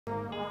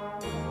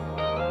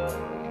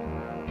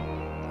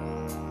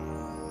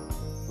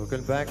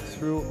Looking back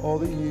through all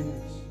the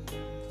years,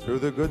 through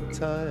the good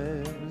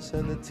times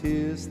and the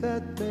tears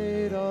that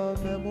made our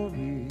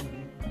memories.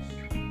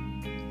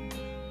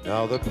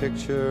 Now the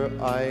picture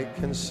I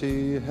can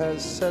see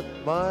has set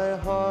my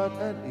heart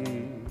at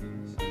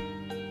ease.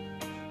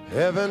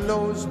 Heaven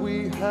knows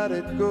we had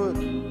it good,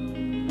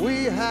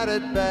 we had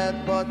it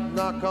bad, but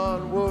knock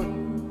on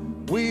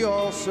wood, we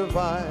all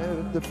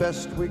survived the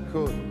best we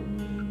could.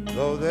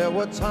 Though there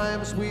were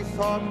times we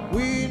thought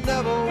we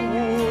never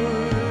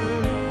would.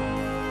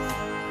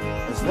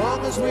 As long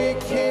as we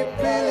keep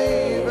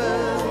believing,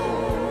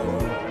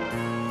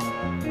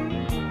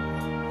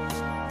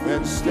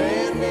 then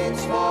staying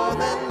means more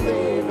than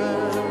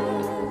leaving.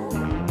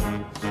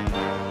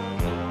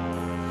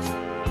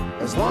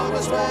 As long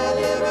as we're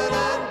living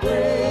and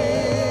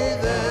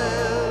breathing,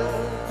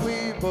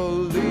 we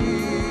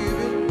believe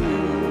in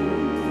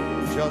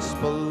you.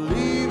 Just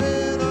believe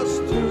in us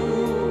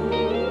too.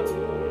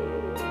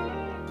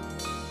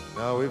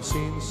 Now we've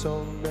seen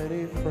so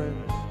many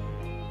friends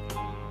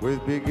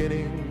with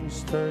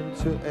beginnings turn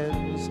to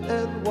ends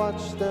and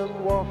watch them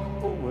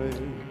walk away.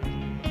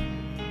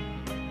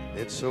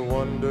 It's a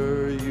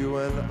wonder you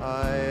and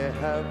I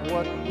have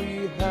what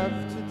we have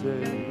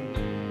today.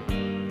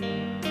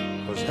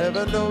 'Cause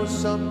heaven knows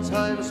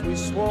sometimes we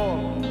swore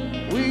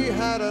we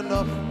had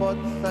enough, but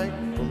thank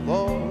the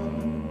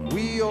Lord,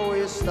 we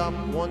always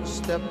stopped one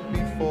step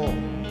before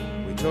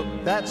we took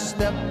that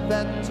step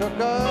that took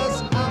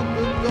us out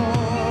the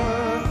door.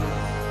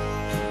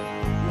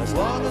 As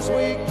long as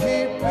we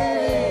keep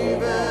believing,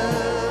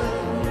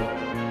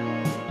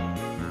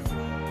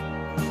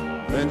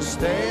 then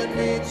staying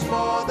means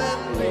more than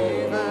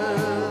leaving.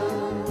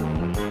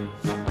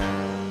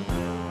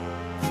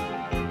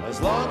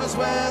 As long as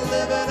we're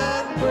living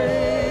and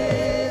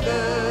breathing,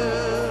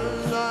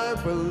 I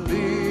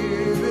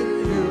believe in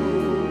you.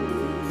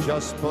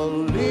 Just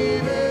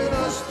believe in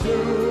us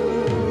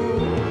too.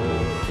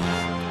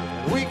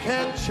 We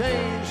can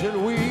change and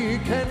we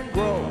can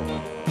grow,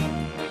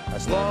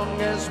 as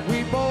long as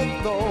we both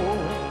know,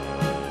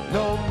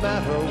 no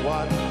matter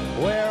what,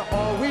 we're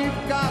all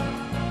we've got.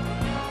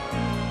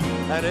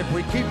 And if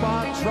we keep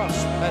our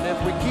trust, and if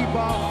we keep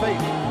our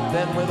faith,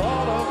 then with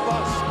all of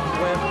us,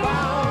 we're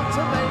bound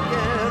to make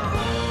it.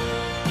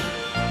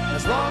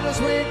 As long as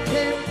we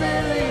keep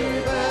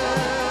believing,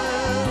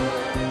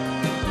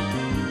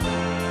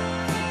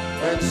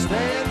 and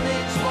staying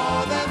means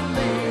more than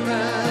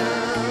leaving.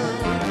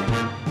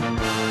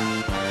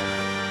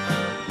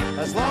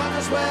 As long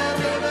as we're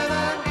living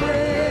and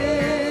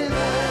breathing,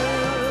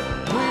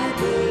 we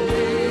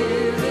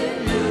believe in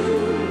you.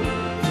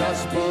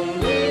 Just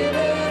believe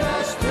in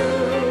us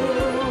too.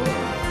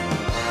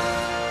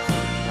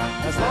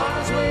 As long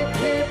as we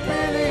keep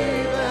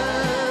believing,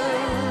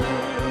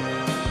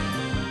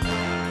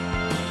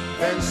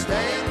 then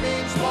staying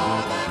means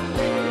more than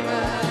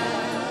leaving.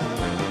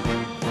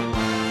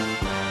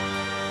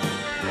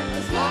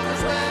 As long as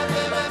we're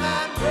living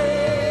and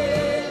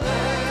breathing,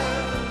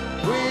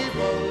 we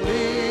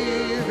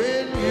believe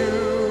in you.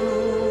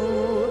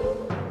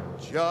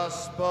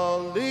 Just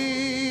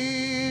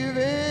believe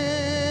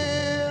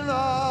in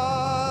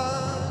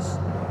us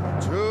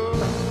too.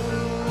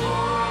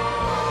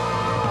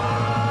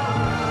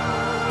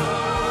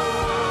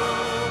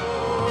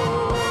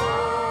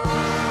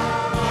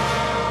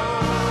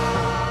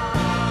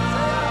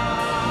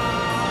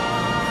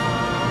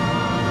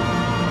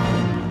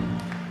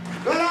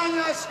 Good on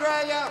you,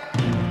 Australia.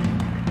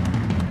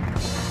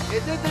 You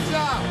did the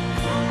job.